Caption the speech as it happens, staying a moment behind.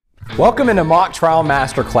Welcome into Mock Trial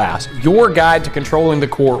Masterclass, your guide to controlling the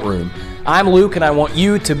courtroom. I'm Luke and I want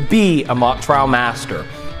you to be a mock trial master.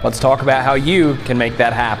 Let's talk about how you can make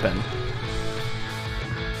that happen.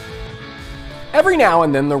 Every now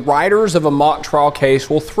and then, the writers of a mock trial case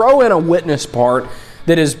will throw in a witness part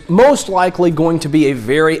that is most likely going to be a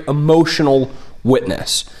very emotional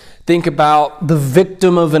witness. Think about the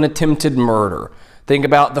victim of an attempted murder. Think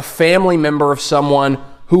about the family member of someone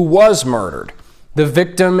who was murdered. The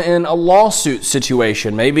victim in a lawsuit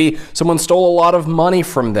situation. Maybe someone stole a lot of money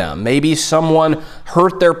from them. Maybe someone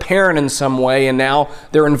hurt their parent in some way and now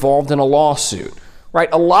they're involved in a lawsuit. Right?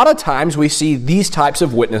 A lot of times we see these types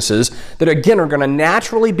of witnesses that again are going to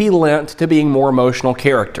naturally be lent to being more emotional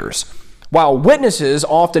characters. While witnesses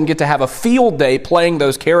often get to have a field day playing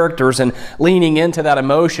those characters and leaning into that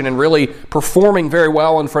emotion and really performing very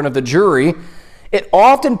well in front of the jury, it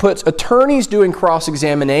often puts attorneys doing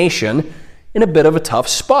cross-examination in a bit of a tough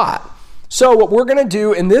spot. So what we're going to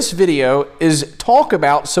do in this video is talk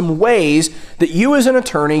about some ways that you as an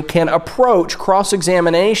attorney can approach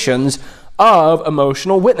cross-examinations of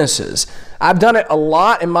emotional witnesses. I've done it a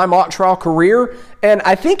lot in my mock trial career, and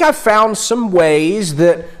I think I've found some ways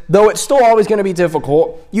that, though it's still always going to be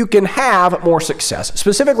difficult, you can have more success.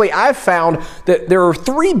 Specifically, I've found that there are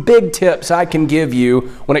 3 big tips I can give you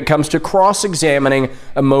when it comes to cross-examining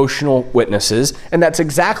emotional witnesses, and that's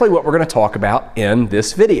exactly what we're going to talk about in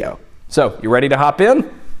this video. So, you ready to hop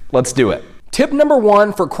in? Let's do it. Tip number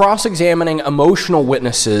 1 for cross-examining emotional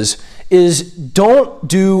witnesses is don't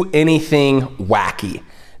do anything wacky.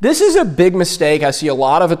 This is a big mistake I see a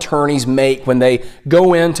lot of attorneys make when they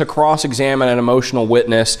go in to cross-examine an emotional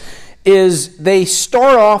witness is they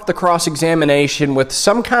start off the cross-examination with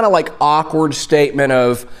some kind of like awkward statement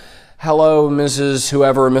of, "Hello, Mrs.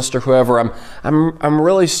 Whoever, Mr. Whoever, I'm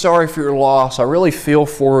really sorry for your loss. I really feel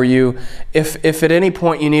for you. If at any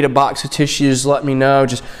point you need a box of tissues, let me know.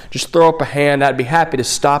 Just throw up a hand. I'd be happy to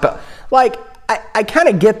stop it." Like, I kind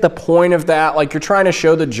of get the point of that. Like, you're trying to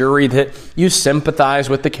show the jury that you sympathize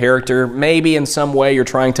with the character. Maybe in some way you're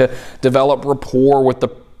trying to develop rapport with the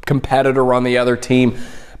competitor on the other team.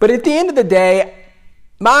 But at the end of the day,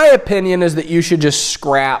 my opinion is that you should just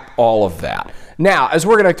scrap all of that. Now, as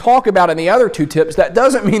we're going to talk about in the other 2 tips, that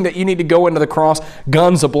doesn't mean that you need to go into the cross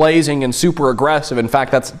guns a-blazing and super aggressive. In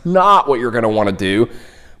fact, that's not what you're going to want to do.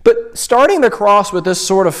 But starting the cross with this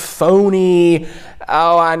sort of phony,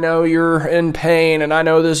 "Oh, I know you're in pain and I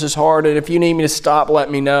know this is hard and if you need me to stop, let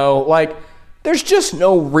me know." Like, there's just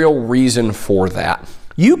no real reason for that.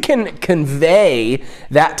 You can convey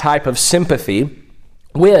that type of sympathy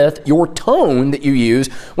with your tone that you use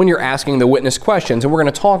when you're asking the witness questions. And we're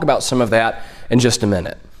going to talk about some of that in just a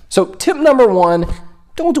minute. So tip number 1,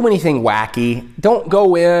 don't do anything wacky. Don't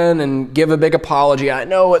go in and give a big apology. "I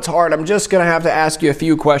know it's hard. I'm just going to have to ask you a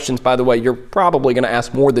few questions." By the way, you're probably going to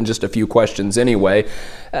ask more than just a few questions anyway.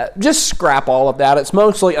 Just scrap all of that. It's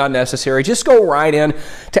mostly unnecessary. Just go right in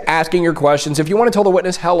to asking your questions. If you want to tell the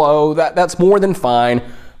witness hello, that's more than fine.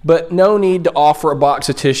 But no need to offer a box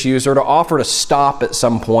of tissues or to offer to stop at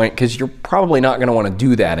some point because you're probably not going to want to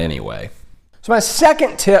do that anyway. So my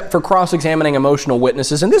second tip for cross-examining emotional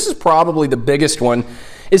witnesses, and this is probably the biggest one,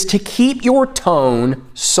 is to keep your tone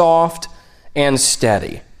soft and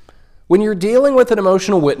steady. When you're dealing with an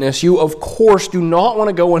emotional witness, you of course do not want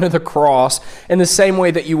to go into the cross in the same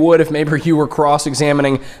way that you would if maybe you were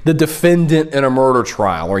cross-examining the defendant in a murder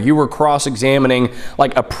trial or you were cross-examining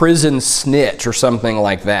like a prison snitch or something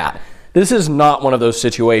like that. This is not one of those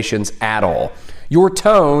situations at all. Your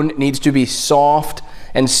tone needs to be soft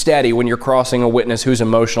and steady when you're crossing a witness who's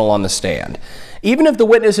emotional on the stand. Even if the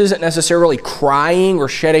witness isn't necessarily crying or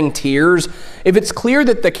shedding tears, if it's clear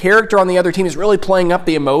that the character on the other team is really playing up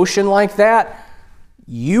the emotion like that,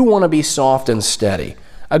 you want to be soft and steady.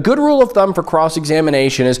 A good rule of thumb for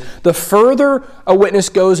cross-examination is the further a witness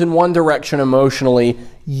goes in one direction emotionally,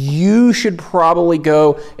 you should probably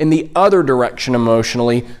go in the other direction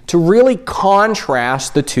emotionally to really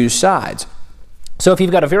contrast the 2 sides. So if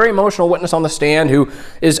you've got a very emotional witness on the stand who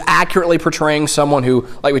is accurately portraying someone who,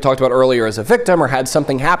 like we talked about earlier, is a victim or had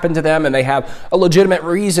something happen to them and they have a legitimate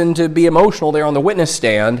reason to be emotional there on the witness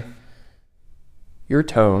stand, your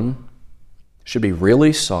tone should be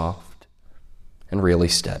really soft and really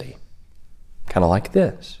steady. Kind of like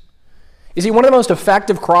this. You see, one of the most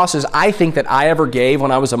effective crosses I think that I ever gave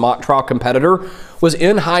when I was a mock trial competitor was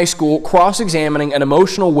in high school cross-examining an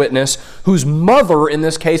emotional witness whose mother, in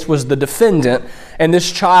this case, was the defendant, and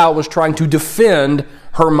this child was trying to defend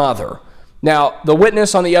her mother. Now, the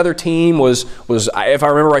witness on the other team was if I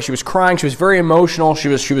remember right, she was crying. She was very emotional. She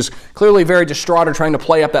was clearly very distraught or trying to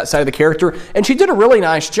play up that side of the character, and she did a really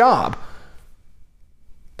nice job.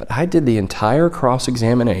 But I did the entire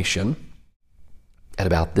cross-examination at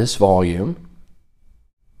about this volume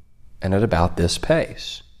and at about this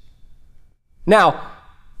pace. Now,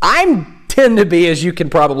 I tend to be, as you can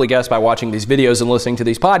probably guess by watching these videos and listening to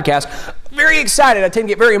these podcasts, very excited. I tend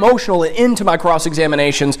to get very emotional into my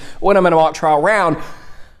cross-examinations when I'm in a mock trial round.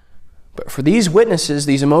 But for these witnesses,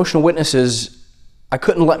 these emotional witnesses, I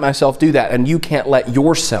couldn't let myself do that, and you can't let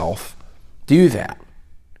yourself do that.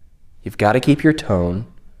 You've got to keep your tone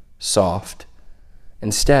soft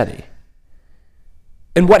and steady.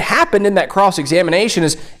 And what happened in that cross-examination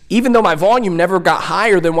is, even though my volume never got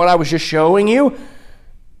higher than what I was just showing you,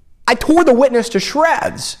 I tore the witness to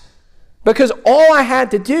shreds. Because all I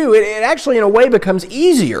had to do, it actually in a way becomes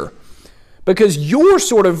easier. Because your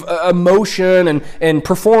sort of emotion and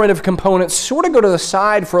performative components sort of go to the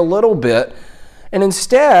side for a little bit. And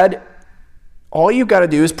instead, all you've got to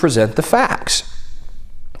do is present the facts.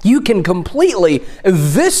 You can completely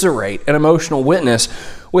eviscerate an emotional witness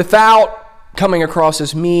without coming across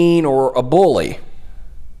as mean or a bully.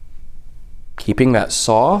 Keeping that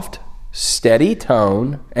soft, steady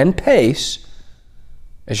tone and pace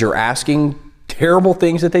as you're asking terrible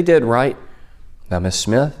things that they did, right? Now, Miss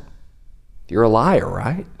Smith, you're a liar,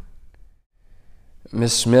 right?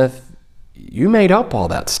 Miss Smith, you made up all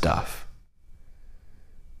that stuff.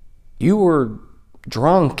 You were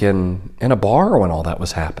drunk and in a bar when all that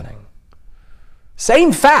was happening.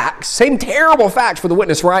 Same facts, same terrible facts for the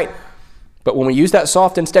witness, right? But when we use that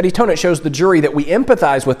soft and steady tone, it shows the jury that we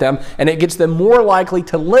empathize with them, and it gets them more likely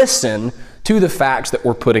to listen to the facts that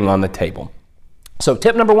we're putting on the table. So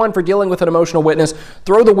tip number one for dealing with an emotional witness,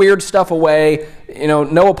 throw the weird stuff away,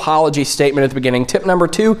 no apology statement at the beginning. Tip number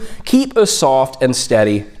two, keep a soft and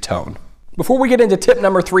steady tone. Before we get into tip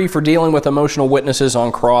number three for dealing with emotional witnesses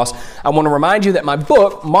on cross, I want to remind you that my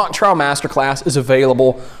book, Mock Trial Masterclass, is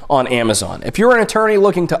available on Amazon. If you're an attorney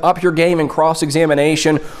looking to up your game in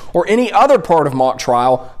cross-examination or any other part of mock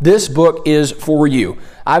trial, this book is for you.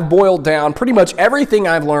 I've boiled down pretty much everything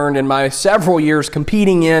I've learned in my several years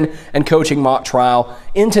competing in and coaching mock trial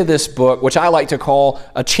into this book, which I like to call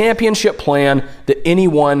a championship plan that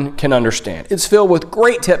anyone can understand. It's filled with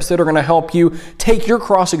great tips that are going to help you take your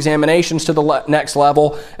cross-examinations to the next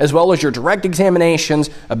level, as well as your direct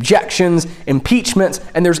examinations, objections, impeachments,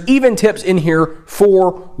 and there's even tips in here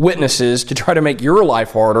for witnesses to try to make your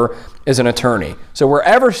life harder as an attorney. So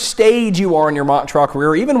wherever stage you are in your mock trial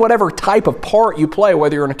career, even whatever type of part you play,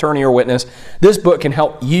 whether you're an attorney or witness, this book can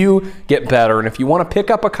help you get better. And if you want to pick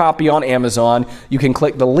up a copy on Amazon, you can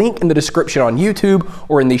click the link in the description on YouTube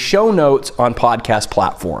or in the show notes on podcast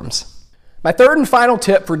platforms. My third and final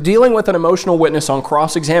tip for dealing with an emotional witness on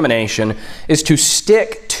cross-examination is to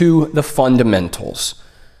stick to the fundamentals.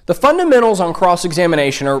 The fundamentals on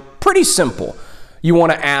cross-examination are pretty simple. You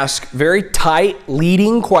want to ask very tight,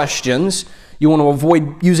 leading questions. You want to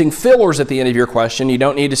avoid using fillers at the end of your question. You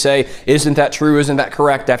don't need to say, isn't that true, isn't that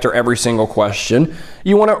correct, after every single question.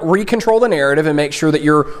 You want to recontrol the narrative and make sure that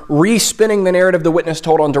you're re-spinning the narrative the witness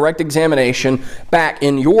told on direct examination back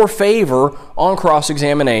in your favor on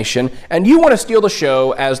cross-examination. And you want to steal the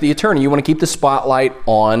show as the attorney. You want to keep the spotlight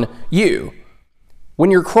on you.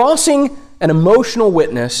 When you're crossing an emotional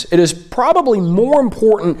witness, it is probably more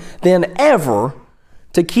important than ever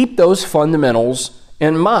to keep those fundamentals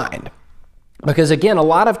in mind. Because again, a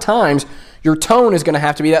lot of times your tone is going to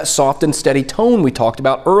have to be that soft and steady tone we talked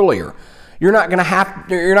about earlier. You're not going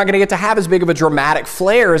to get to have as big of a dramatic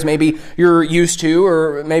flair as maybe you're used to,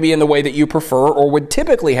 or maybe in the way that you prefer or would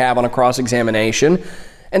typically have on a cross-examination.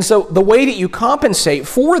 And so the way that you compensate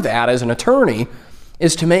for that as an attorney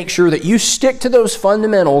is to make sure that you stick to those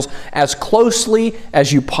fundamentals as closely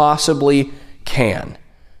as you possibly can.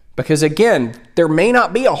 Because again, there may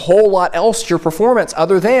not be a whole lot else to your performance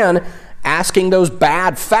other than asking those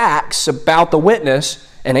bad facts about the witness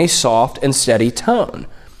in a soft and steady tone.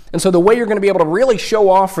 And so the way you're going to be able to really show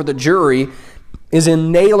off for the jury is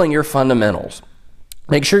in nailing your fundamentals.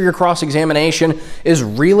 Make sure your cross-examination is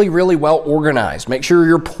really, really well organized. Make sure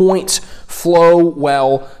your points flow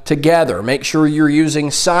well together. Make sure you're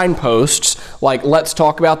using signposts like let's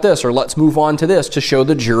talk about this or let's move on to this to show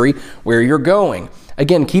the jury where you're going.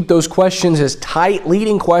 Again, keep those questions as tight,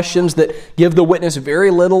 leading questions that give the witness very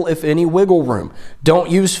little, if any, wiggle room. Don't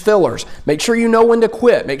use fillers. Make sure you know when to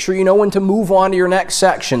quit. Make sure you know when to move on to your next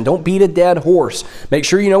section. Don't beat a dead horse. Make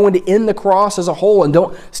sure you know when to end the cross as a whole and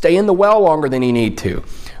don't stay in the well longer than you need to.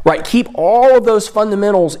 Right? Keep all of those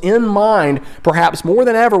fundamentals in mind, perhaps more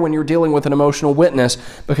than ever when you're dealing with an emotional witness,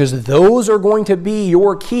 because those are going to be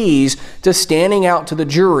your keys to standing out to the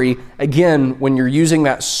jury, again, when you're using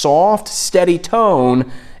that soft, steady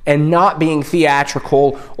tone and not being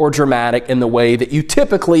theatrical or dramatic in the way that you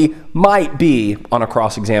typically might be on a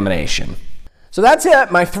cross-examination. So that's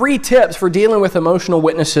it, my 3 tips for dealing with emotional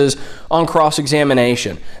witnesses on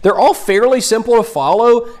cross-examination. They're all fairly simple to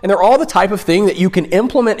follow, and they're all the type of thing that you can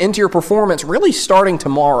implement into your performance really starting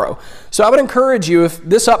tomorrow. So I would encourage you, if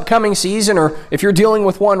this upcoming season or if you're dealing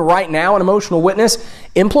with one right now, an emotional witness,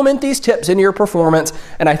 implement these tips into your performance,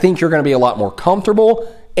 and I think you're going to be a lot more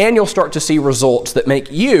comfortable, and you'll start to see results that make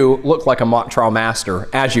you look like a mock trial master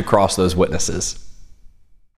as you cross those witnesses.